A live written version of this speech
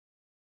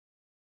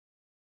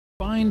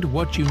Find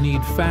what you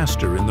need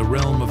faster in the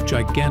realm of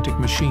gigantic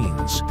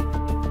machines.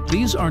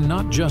 These are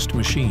not just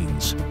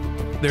machines.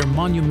 They're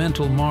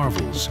monumental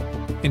marvels,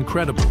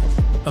 incredible,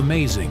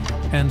 amazing,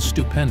 and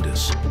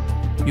stupendous.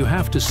 You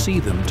have to see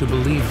them to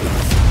believe them.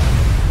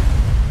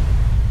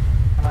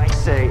 I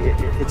say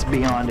it's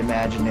beyond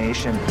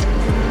imagination.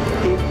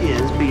 It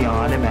is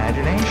beyond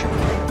imagination.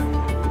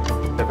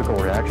 Typical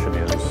reaction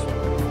is,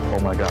 oh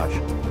my gosh,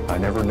 I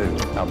never knew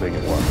how big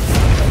it was.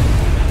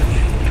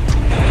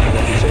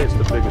 You say it's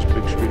the biggest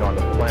big screen on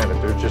the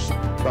planet. There's just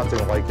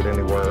nothing like it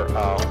anywhere in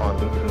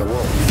the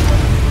world.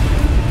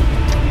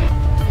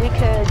 We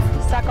could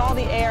suck all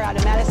the air out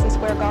of Madison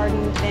Square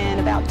Garden in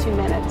about 2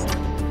 minutes.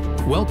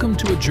 Welcome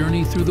to a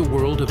journey through the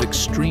world of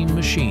extreme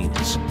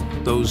machines,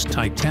 those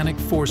titanic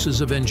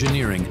forces of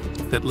engineering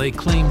that lay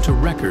claim to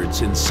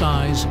records in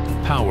size,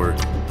 power,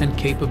 and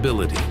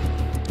capability.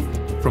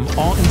 From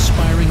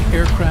awe-inspiring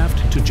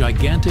aircraft to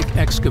gigantic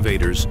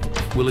excavators,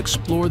 we'll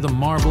explore the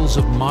marvels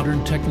of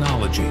modern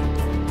technology.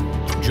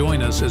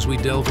 Join us as we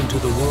delve into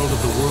the world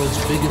of the world's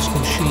biggest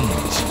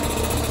machines.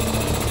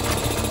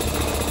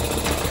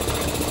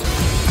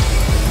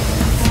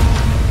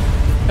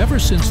 Ever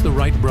since the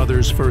Wright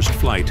brothers' first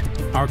flight,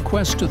 our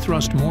quest to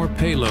thrust more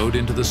payload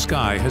into the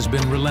sky has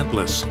been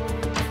relentless.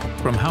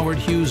 From Howard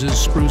Hughes's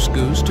Spruce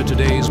Goose to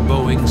today's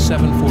Boeing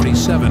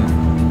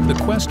 747, the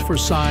quest for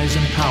size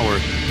and power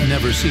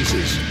never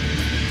ceases.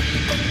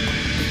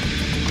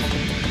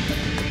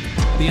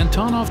 The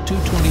Antonov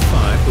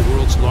 225, the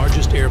world's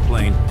largest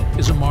airplane,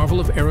 is a marvel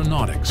of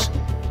aeronautics.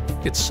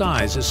 Its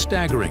size is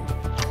staggering,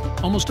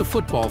 almost a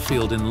football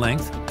field in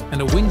length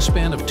and a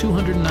wingspan of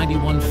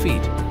 291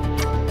 feet.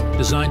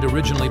 Designed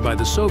originally by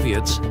the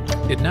Soviets,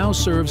 it now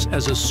serves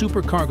as a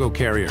super cargo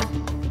carrier.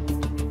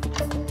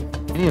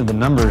 Many of the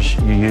numbers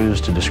you use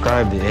to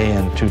describe the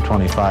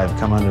AN-225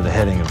 come under the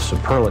heading of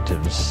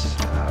superlatives.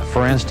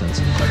 For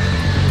instance,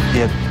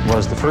 it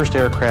was the first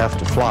aircraft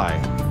to fly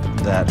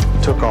that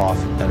took off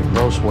at a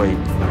gross weight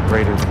of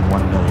greater than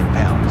 1 million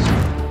pounds.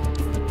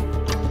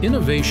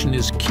 Innovation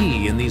is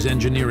key in these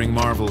engineering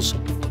marvels.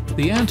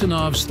 The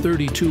Antonov's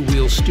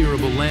 32-wheel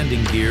steerable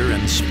landing gear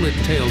and split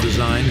tail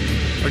design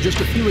are just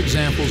a few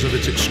examples of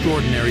its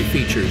extraordinary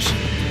features.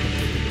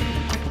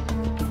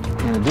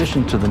 In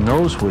addition to the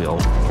nose wheel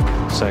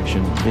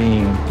section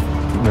being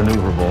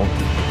maneuverable,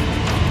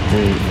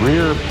 the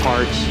rear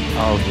parts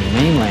of the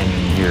main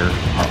landing gear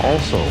are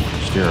also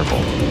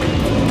steerable.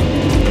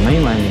 The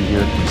main landing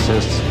gear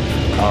consists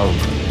of,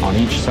 on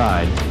each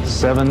side,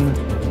 7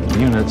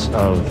 units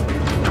of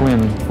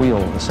twin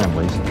wheel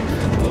assemblies.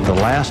 The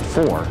last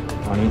 4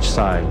 on each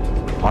side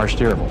are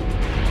steerable.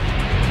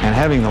 And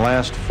having the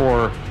last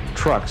 4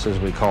 trucks, as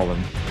we call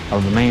them,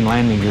 of the main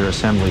landing gear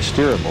assembly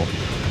steerable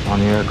on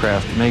the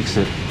aircraft makes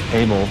it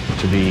able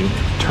to be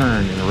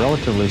turned in a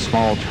relatively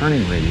small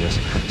turning radius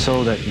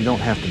so that you don't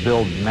have to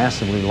build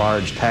massively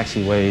large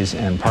taxiways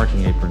and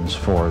parking aprons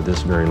for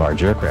this very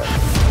large aircraft.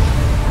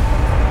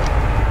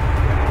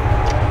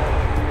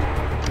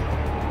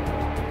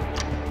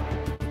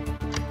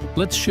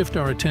 Let's shift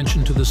our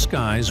attention to the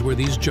skies, where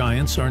these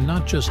giants are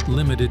not just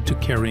limited to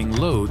carrying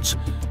loads,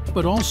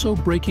 but also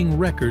breaking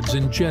records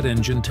in jet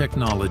engine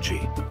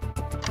technology.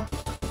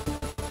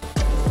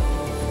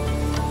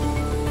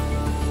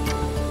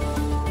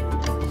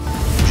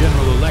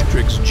 General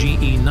Electric's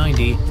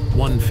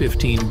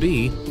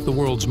GE90-115B, the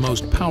world's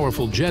most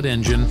powerful jet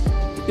engine,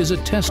 is a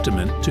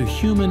testament to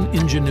human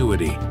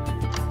ingenuity.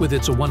 With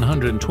its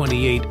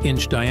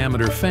 128-inch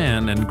diameter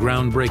fan and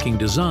groundbreaking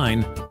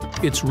design,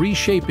 it's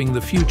reshaping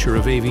the future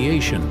of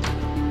aviation.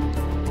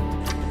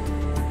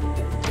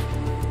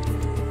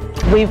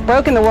 We've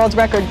broken the world's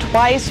record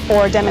twice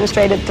for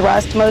demonstrated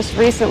thrust, most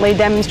recently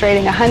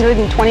demonstrating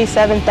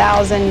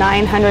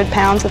 127,900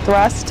 pounds of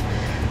thrust.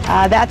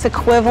 That's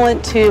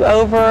equivalent to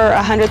over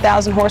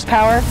 100,000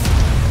 horsepower.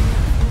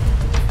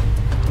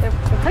 They're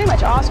pretty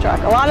much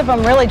awestruck. A lot of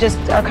them really just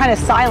are kind of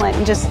silent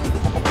and just,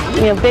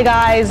 big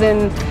eyes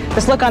and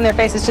this look on their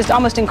face. It's just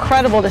almost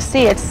incredible to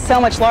see. It's so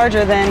much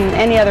larger than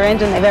any other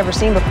engine they've ever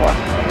seen before.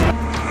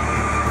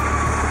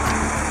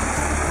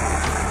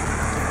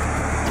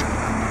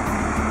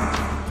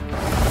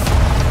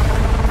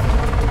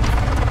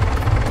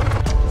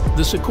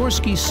 The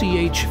Sikorsky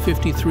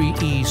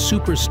CH-53E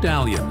Super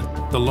Stallion,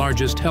 the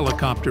largest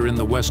helicopter in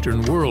the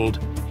Western world,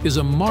 is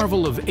a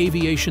marvel of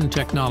aviation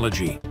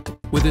technology.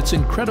 With its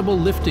incredible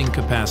lifting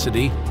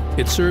capacity,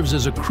 it serves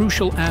as a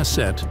crucial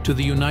asset to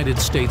the United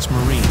States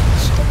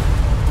Marines.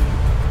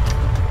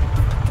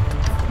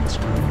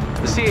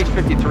 The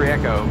CH-53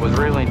 Echo was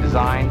originally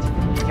designed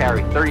to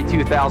carry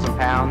 32,000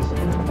 pounds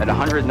at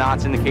 100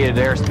 knots indicated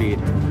airspeed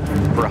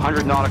for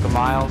 100 nautical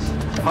miles,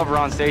 hover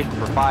on station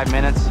for 5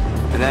 minutes,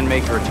 and then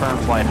make a return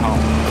flight home.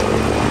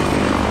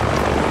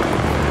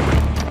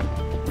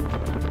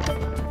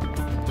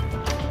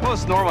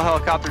 Most normal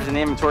helicopters in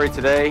the inventory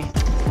today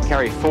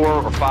carry 4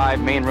 or 5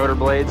 main rotor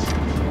blades.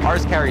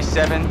 Ours carries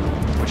 7,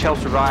 which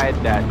helps provide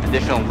that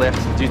additional lift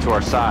due to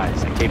our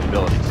size and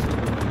capabilities.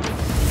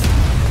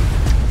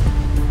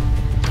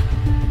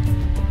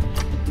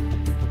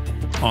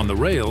 On the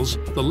rails,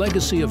 the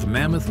legacy of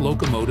mammoth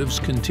locomotives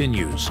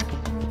continues.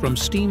 From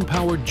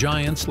steam-powered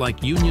giants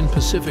like Union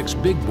Pacific's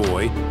Big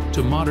Boy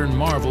to modern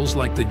marvels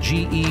like the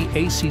GE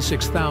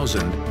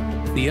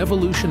AC6000, the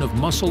evolution of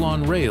muscle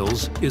on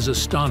rails is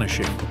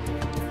astonishing.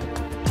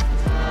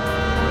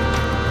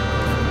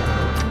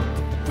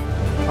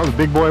 Well, the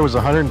Big Boy was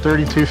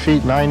 132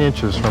 feet 9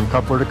 inches from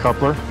coupler to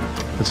coupler.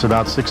 It's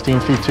about 16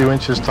 feet 2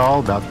 inches tall,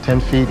 about 10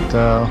 feet,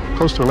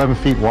 close to 11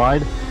 feet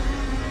wide.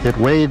 It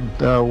weighed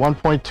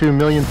 1.2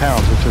 million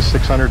pounds, which is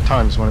 600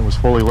 tons when it was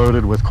fully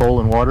loaded with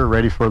coal and water,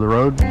 ready for the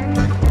road.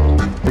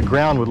 The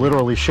ground would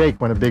literally shake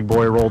when a Big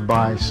Boy rolled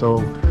by, so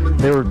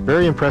they were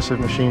very impressive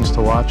machines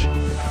to watch.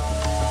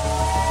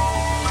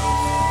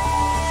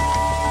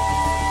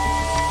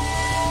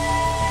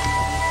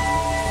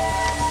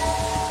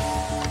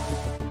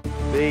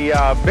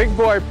 The Big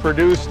Boy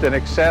produced in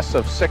excess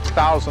of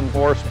 6,000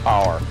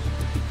 horsepower,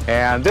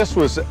 and this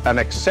was an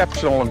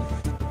exceptional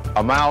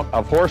amount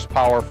of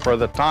horsepower for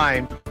the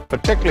time,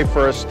 particularly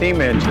for a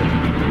steam engine.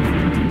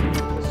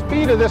 The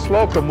speed of this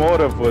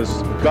locomotive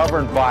was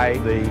governed by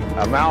the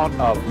amount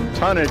of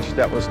tonnage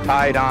that was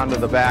tied onto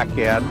the back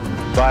end,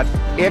 but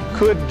it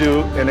could do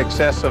in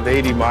excess of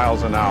 80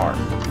 miles an hour.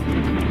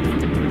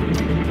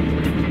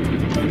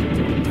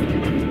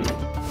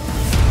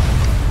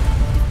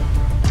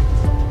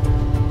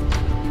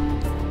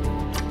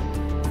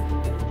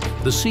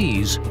 The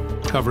seas,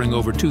 covering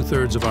over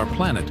 2/3 of our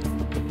planet,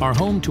 are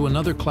home to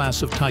another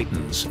class of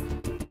titans.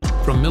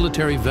 From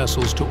military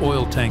vessels to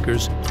oil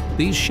tankers,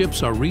 these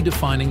ships are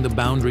redefining the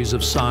boundaries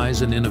of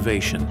size and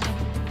innovation.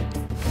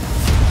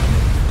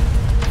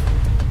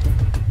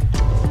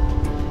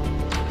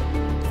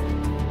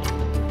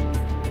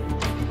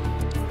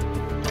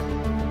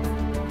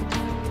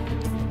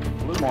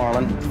 Blue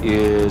Marlin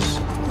is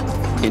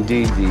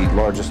indeed the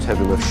largest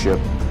heavy lift ship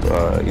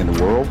in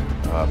the world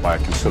by a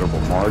considerable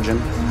margin.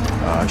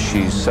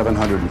 She's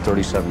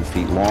 737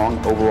 feet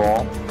long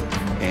overall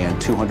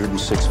and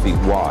 206 feet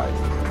wide.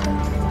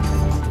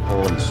 The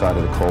hole in the side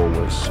of the coal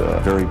was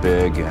very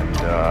big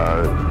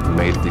and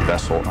made the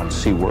vessel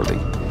unseaworthy.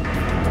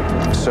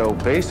 So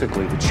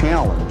basically the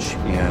challenge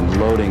in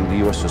loading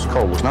the USS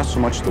Cole was not so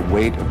much the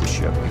weight of the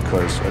ship,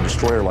 because a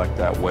destroyer like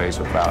that weighs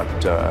about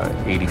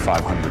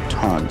 8,500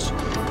 tons,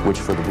 which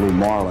for the Blue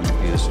Marlin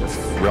is a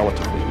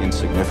relatively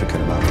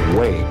insignificant amount of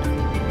weight.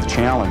 The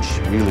challenge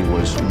really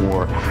was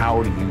more,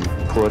 how do you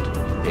put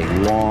a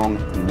long,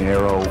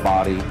 narrow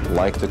body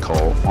like the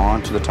Cole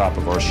onto the top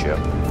of our ship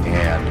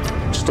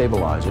and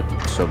stabilize it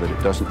so that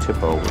it doesn't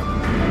tip over.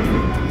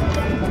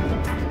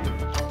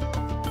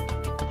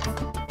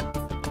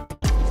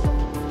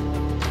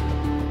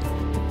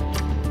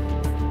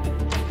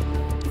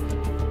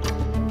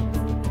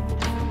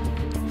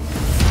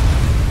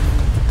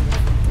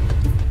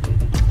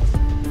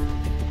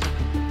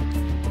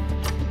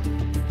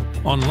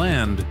 On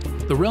land,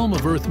 the realm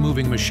of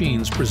earth-moving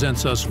machines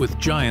presents us with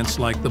giants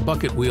like the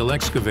bucket wheel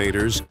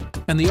excavators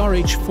and the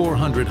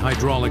RH-400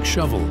 hydraulic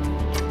shovel.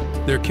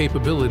 Their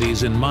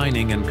capabilities in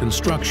mining and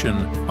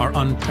construction are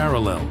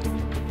unparalleled.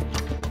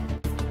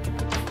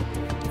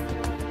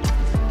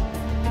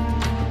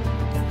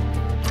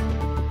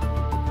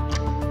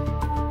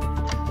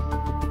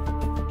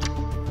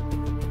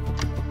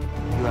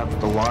 You have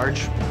the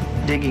large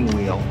digging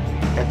wheel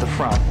at the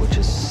front, which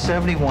is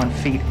 71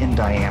 feet in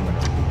diameter.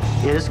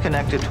 It is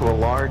connected to a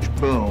large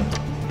boom,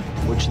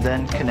 which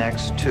then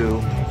connects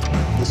to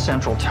the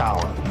central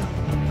tower.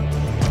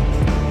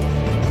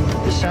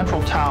 The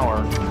central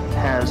tower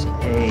has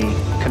a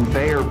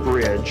conveyor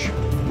bridge,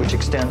 which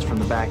extends from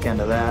the back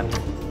end of that,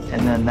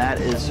 and then that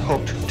is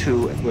hooked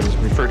to what is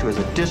referred to as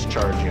a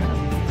discharge unit.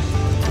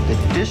 The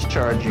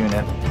discharge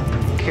unit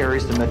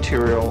carries the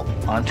material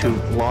onto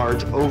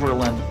large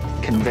overland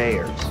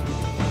conveyors.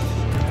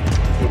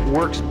 It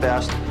works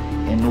best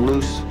in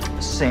loose,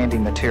 sandy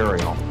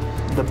material.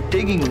 The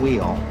digging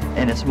wheel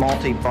and its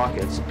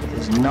multi-buckets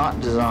is not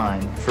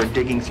designed for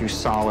digging through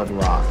solid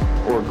rock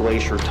or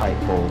glacier-type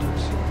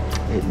boulders.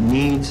 It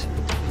needs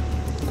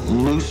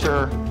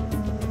looser,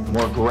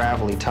 more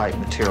gravelly-type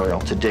material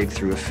to dig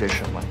through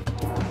efficiently.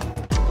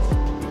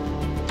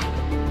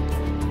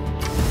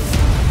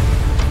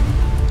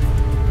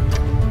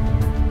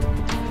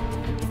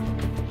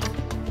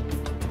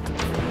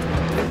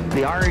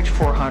 The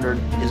RH-400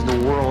 is the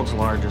world's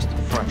largest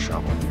front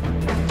shovel.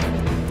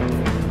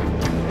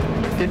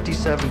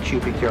 57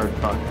 cubic yard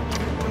bucket,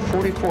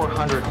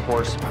 4,400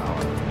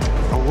 horsepower,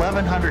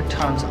 1,100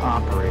 tons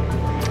operating.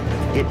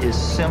 It is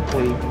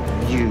simply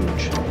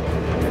huge.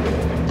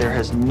 There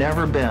has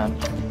never been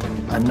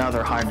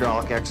another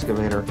hydraulic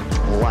excavator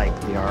like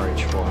the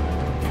RH-400.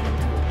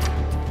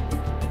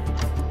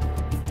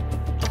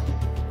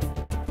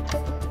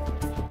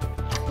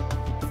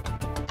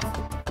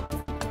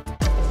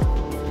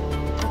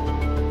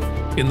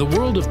 In the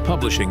world of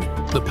publishing,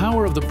 the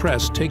power of the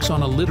press takes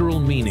on a literal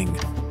meaning.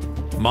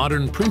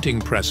 Modern printing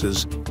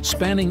presses,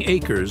 spanning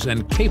acres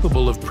and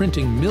capable of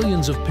printing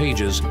millions of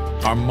pages,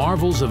 are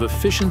marvels of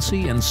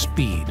efficiency and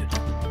speed.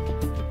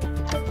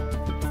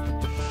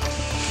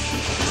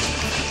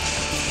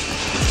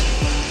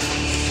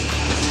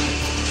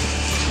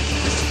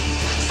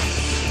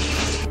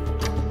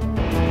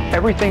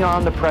 Everything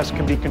on the press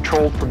can be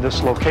controlled from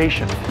this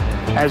location.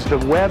 As the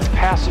web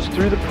passes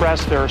through the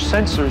press, there are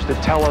sensors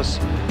that tell us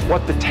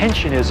what the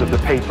tension is of the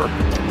paper.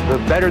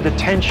 The better the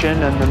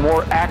tension and the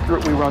more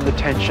accurate we run the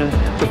tension,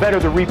 the better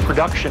the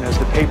reproduction as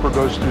the paper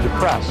goes through the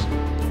press.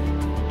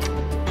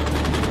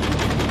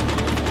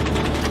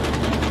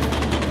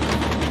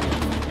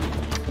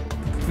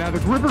 Now the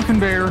gripper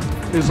conveyor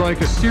is like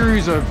a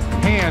series of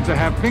hands that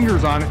have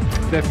fingers on it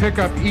that pick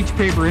up each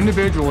paper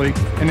individually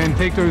and then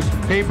take those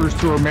papers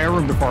to our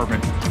mailroom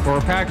department or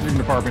our packaging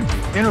department.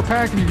 In our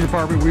packaging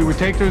department, we would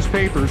take those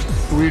papers,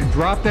 we'd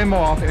drop them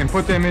off and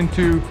put them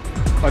into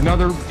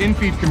another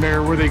in-feed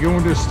conveyor where they go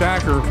into a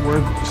stacker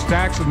where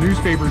stacks of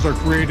newspapers are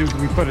created.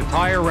 We put a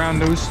tie around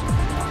those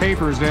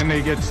papers, then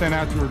they get sent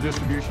out to our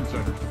distribution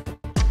centers.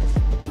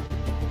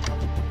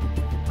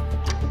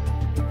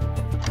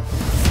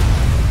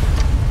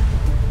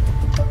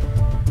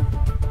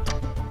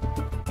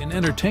 In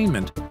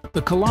entertainment,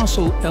 the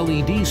colossal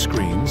LED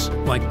screens,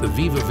 like the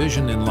Viva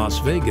Vision in Las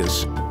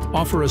Vegas,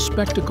 offer a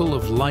spectacle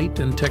of light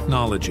and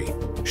technology,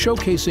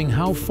 showcasing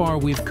how far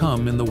we've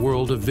come in the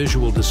world of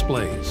visual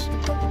displays.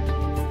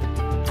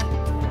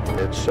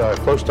 It's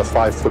close to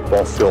 5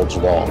 football fields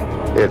long.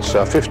 It's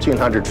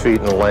 1,500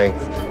 feet in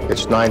length.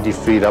 It's 90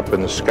 feet up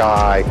in the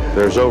sky.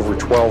 There's over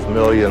 12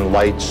 million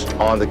lights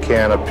on the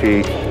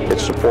canopy.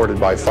 It's supported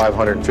by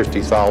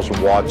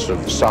 550,000 watts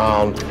of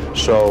sound.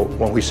 So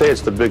when we say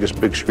it's the biggest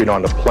big screen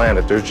on the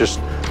planet, there's just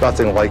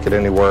nothing like it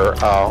anywhere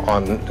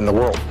in the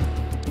world.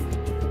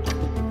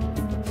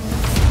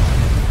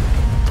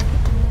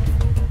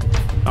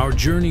 Our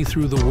journey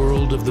through the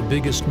world of the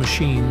biggest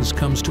machines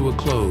comes to a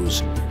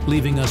close,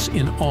 leaving us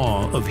in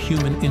awe of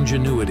human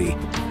ingenuity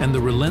and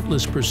the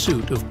relentless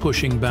pursuit of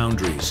pushing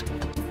boundaries.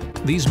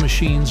 These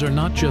machines are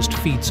not just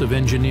feats of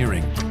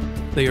engineering.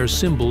 They are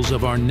symbols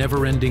of our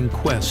never-ending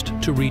quest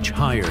to reach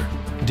higher,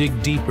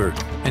 dig deeper,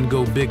 and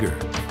go bigger.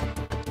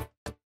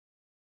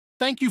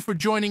 Thank you for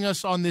joining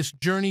us on this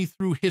journey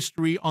through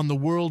history on the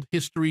World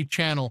History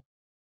Channel.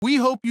 We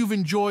hope you've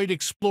enjoyed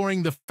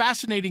exploring the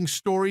fascinating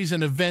stories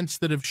and events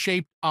that have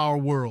shaped our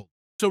world.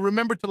 So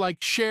remember to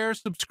like, share,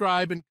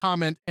 subscribe, and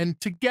comment, and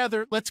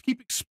together, let's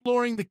keep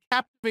exploring the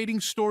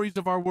captivating stories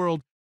of our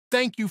world.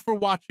 Thank you for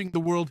watching the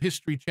World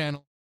History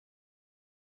Channel.